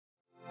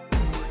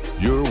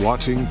You're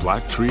watching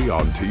BLACKTREE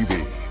on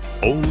TV,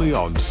 only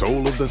on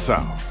Soul of the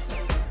South.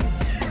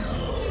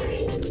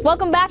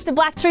 Welcome back to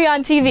BLACKTREE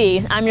on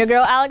TV. I'm your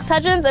girl Alex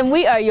Hudgens, and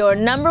we are your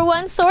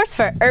 #1 source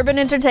for urban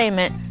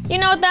entertainment. You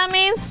know what that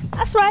means?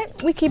 That's right,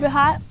 we keep it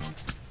hot.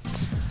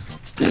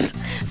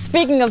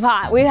 Speaking of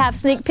hot, we have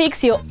sneak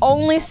peeks you'll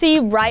only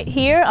see right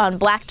here on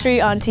BLACKTREE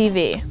on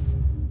TV.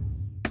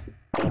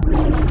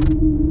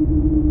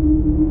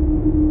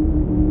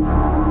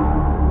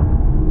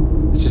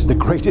 This is the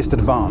greatest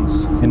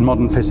advance in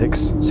modern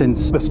physics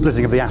since the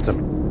splitting of the atom.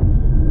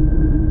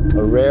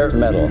 A rare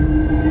metal,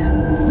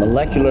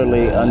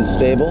 molecularly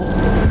unstable.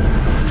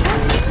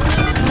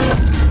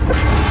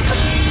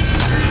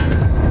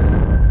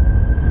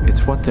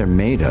 It's what they're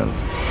made of.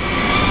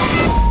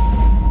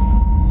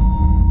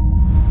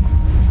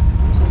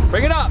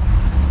 Bring it up!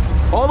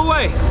 All the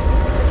way!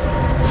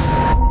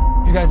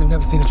 You guys have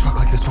never seen a truck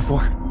like this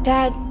before.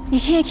 Dad, you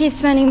can't keep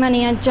spending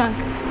money on junk.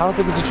 I don't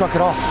think it's a truck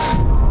at all.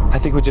 I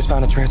think we just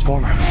found a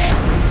transformer. I'm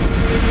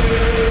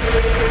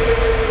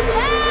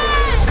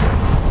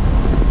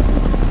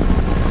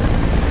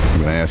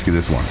gonna ask you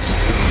this once.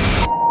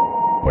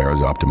 Where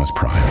is Optimus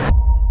Prime?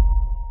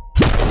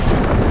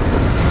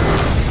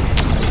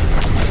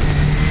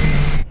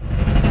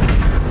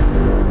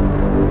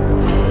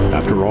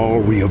 After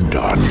all we have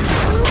done,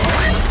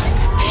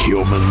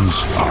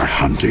 humans are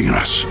hunting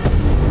us.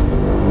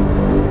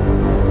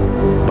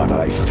 But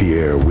I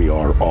fear we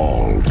are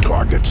all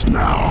targets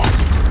now.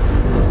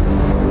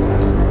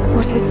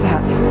 What is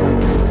that?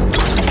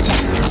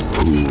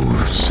 Who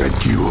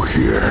sent you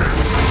here?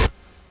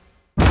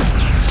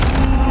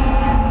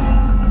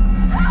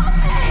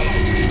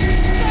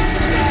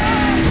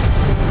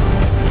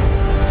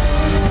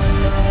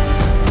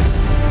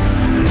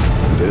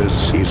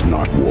 This is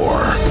not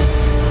war.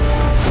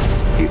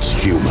 It's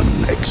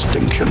human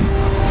extinction.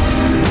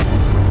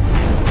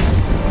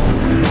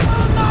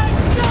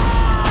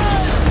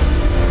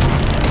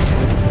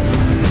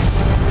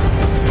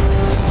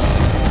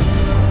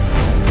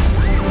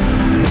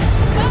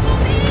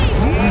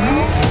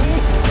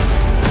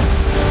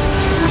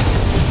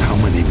 How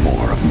many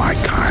more of my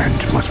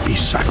kind must be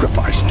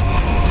sacrificed?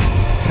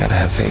 Gotta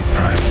have faith,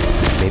 Prime.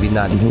 Maybe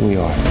not in who we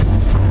are,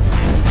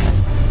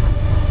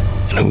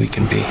 and who we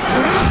can be.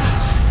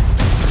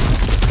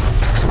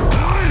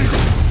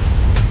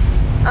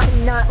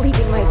 I'm not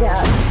leaving my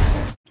dad.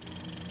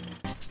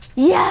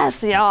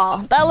 Yes, y'all,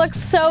 that looks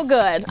so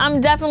good. I'm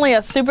definitely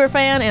a super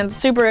fan and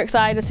super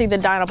excited to see the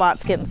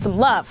Dinobots getting some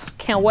love.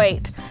 Can't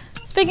wait.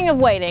 Speaking of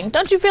waiting,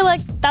 don't you feel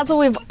like that's what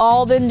we've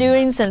all been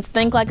doing since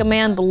Think Like a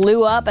Man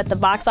blew up at the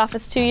box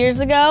office 2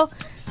 years ago?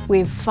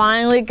 We've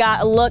finally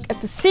got a look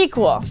at the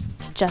sequel,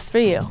 just for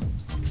you.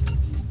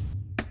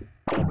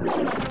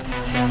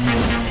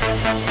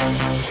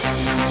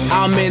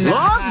 I'm in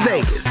Las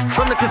Vegas.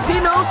 From the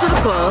casinos to the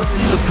clubs,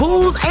 the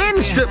pools and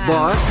the strip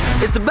bars,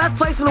 it's the best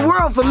place in the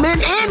world for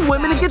men and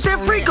women to get their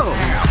freak on.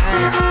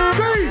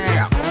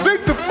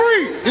 Zeke the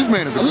Freak! This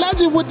man is a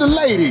legend with the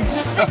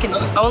ladies. I can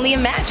only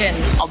imagine.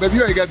 Oh, baby,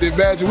 you ain't got to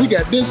imagine. We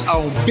got this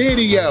on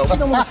video. I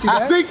don't want to see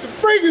that. Zeke the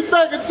Freak is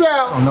back in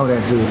town. I don't know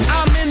that dude.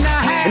 I'm in the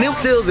house. And it's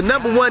still the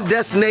 #1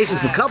 destination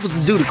for couples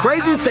to do the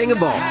craziest thing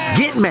of all,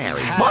 get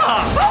married.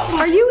 Mom!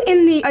 Are you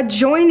in the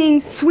adjoining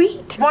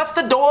suite? Once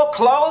the door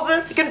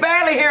closes, you can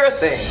barely hear a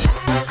thing.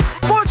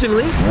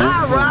 Fortunately,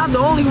 I arrived the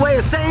only way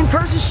a sane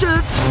person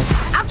should.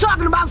 I'm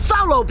talking about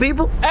solo,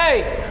 people.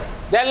 Hey,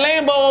 that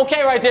Lambo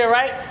okay right there,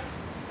 right?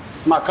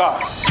 It's my car.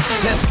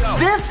 Let's go.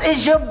 This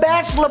is your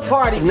bachelor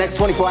party. The next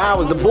 24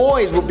 hours, the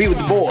boys will be with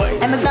the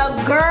boys. And the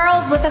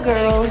girls with the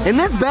girls. In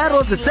this battle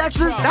of the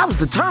sexes, I was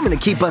determined to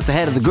keep us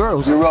ahead of the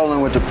girls. You're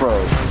rolling with the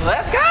pros.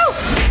 Let's go.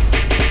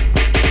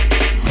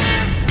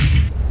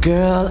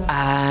 Girl,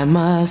 I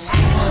must. I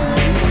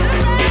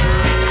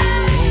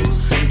sense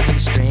something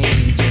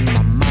strange in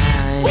my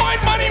mind.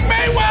 Point Money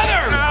Mayweather!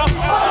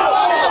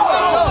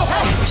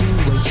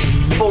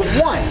 For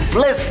one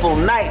blissful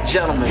night,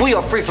 gentlemen, we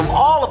are free from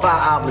all of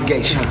our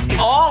obligations,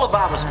 all of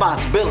our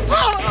responsibilities.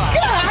 Oh,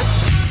 God!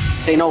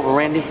 This ain't over,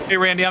 Randy. Hey,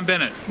 Randy, I'm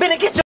Bennett. Bennett,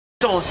 get your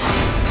on.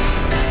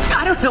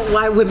 I don't know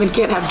why women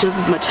can't have just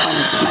as much fun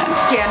as the men.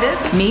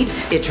 Candace,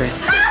 meet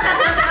Idris.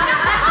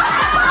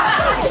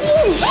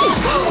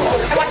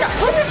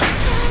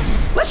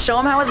 Let's show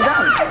them how it's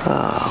done.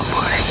 Oh,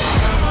 boy.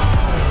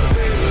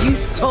 You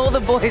stole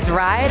the boys'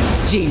 ride?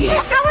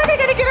 Genius. So where are they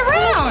gonna get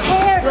around?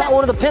 I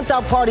ordered a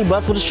pimped-out party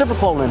bus with a stripper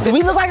pole in it. Do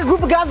we look like a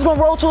group of guys who's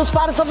gonna roll to a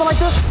spot or something like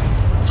this?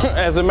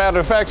 As a matter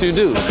of fact, you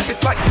do.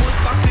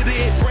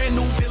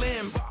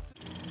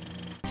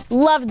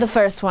 Loved the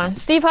first one.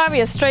 Steve Harvey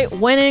is straight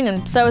winning,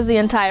 and so is the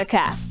entire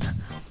cast.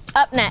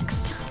 Up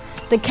next,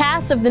 the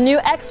cast of the new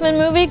X-Men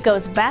movie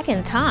goes back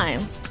in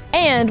time.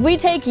 And we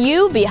take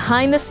you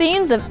behind the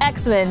scenes of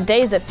X-Men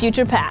Days of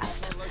Future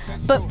Past.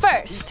 But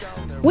first,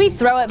 we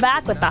throw it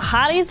back with the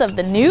hotties of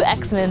the new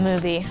X-Men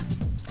movie.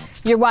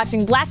 You're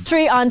watching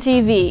BLACKTREE on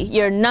TV,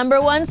 your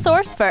 #1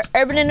 source for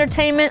urban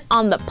entertainment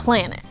on the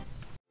planet.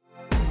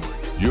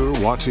 You're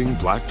watching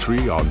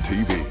BLACKTREE on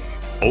TV,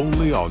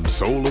 only on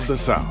Soul of the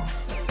South.